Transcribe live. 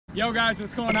Yo guys,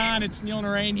 what's going on? It's Neil and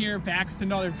Rain here, back with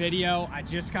another video. I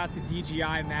just got the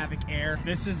DJI Mavic Air.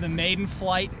 This is the maiden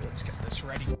flight. Let's get this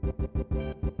ready.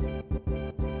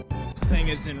 This thing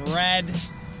is in red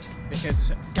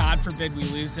because God forbid we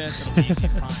lose this, it'll be easy to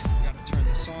find. We gotta turn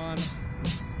this on.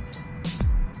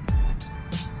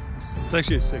 It's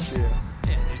actually a sick deal.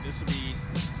 Yeah, dude, this will be good.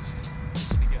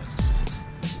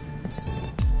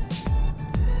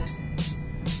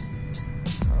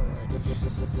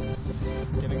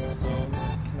 Getting the phone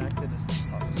connected is the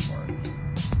toughest part of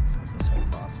this whole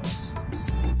process.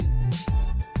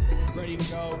 Ready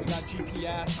to go, we got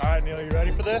GPS. All right, Neil, you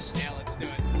ready for this? Yeah, let's do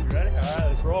it. You ready? All right,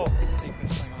 let's roll. Let's take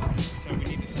this thing off. So we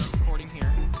need to start recording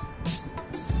here.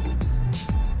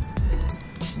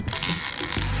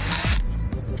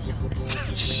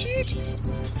 Shit!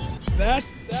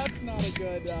 That's not a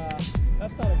good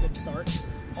start.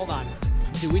 Hold on.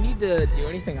 Do we need to do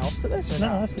anything else to this or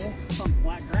No, that's good. It's on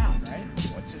flat ground, right?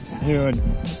 What just happened?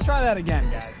 Dude. Let's try that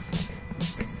again, guys.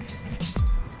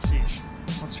 Sheesh.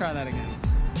 Let's try that again.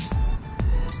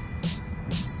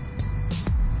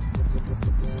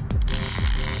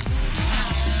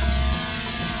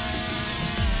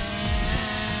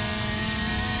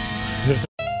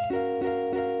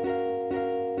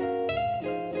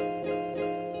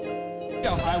 See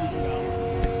how high we can go.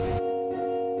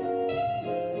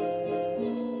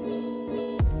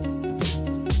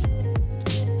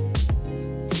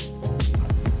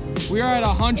 We are at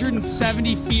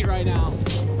 170 feet right now,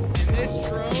 and this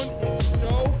drone is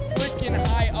so freaking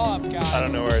high up, guys. I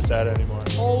don't know where it's at anymore.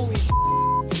 Holy sh**.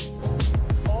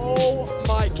 Oh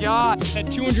my God, at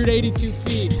 282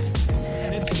 feet,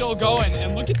 and it's still going,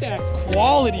 and look at that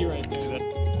quality right there.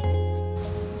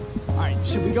 All right,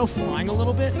 should we go flying a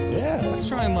little bit? Yeah. Let's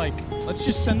try and let's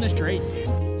just send this straight, dude.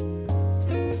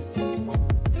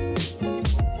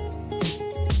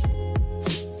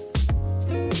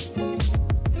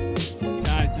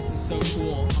 This is so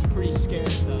cool. I'm pretty scared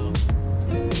though,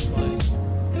 but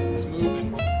it's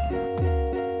moving.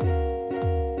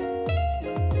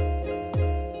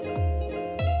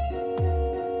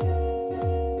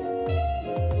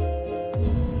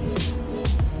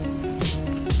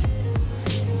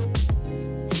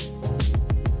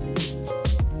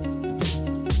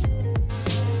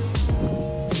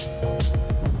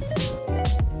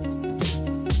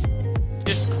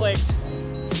 Just clicked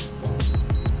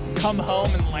come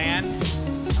home and land,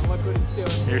 and look what it's doing.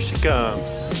 Here she comes.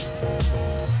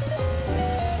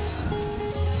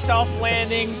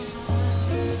 Self-landing.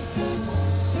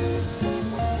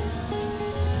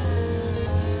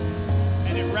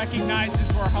 And it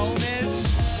recognizes where home is.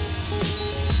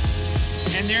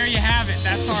 And there you have it.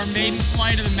 That's our maiden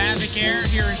flight of the Mavic Air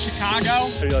here in Chicago. How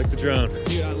do you like the drone?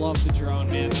 Dude, I love the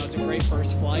drone, man. That was a great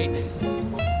first flight.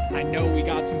 I know we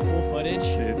got some cool footage.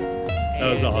 Dude. That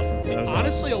was awesome. That was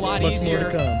honestly awesome. a lot Much easier.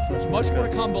 More to come. Much more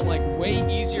to come, but like way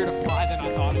easier to fly than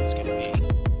I thought it was going to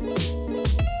be.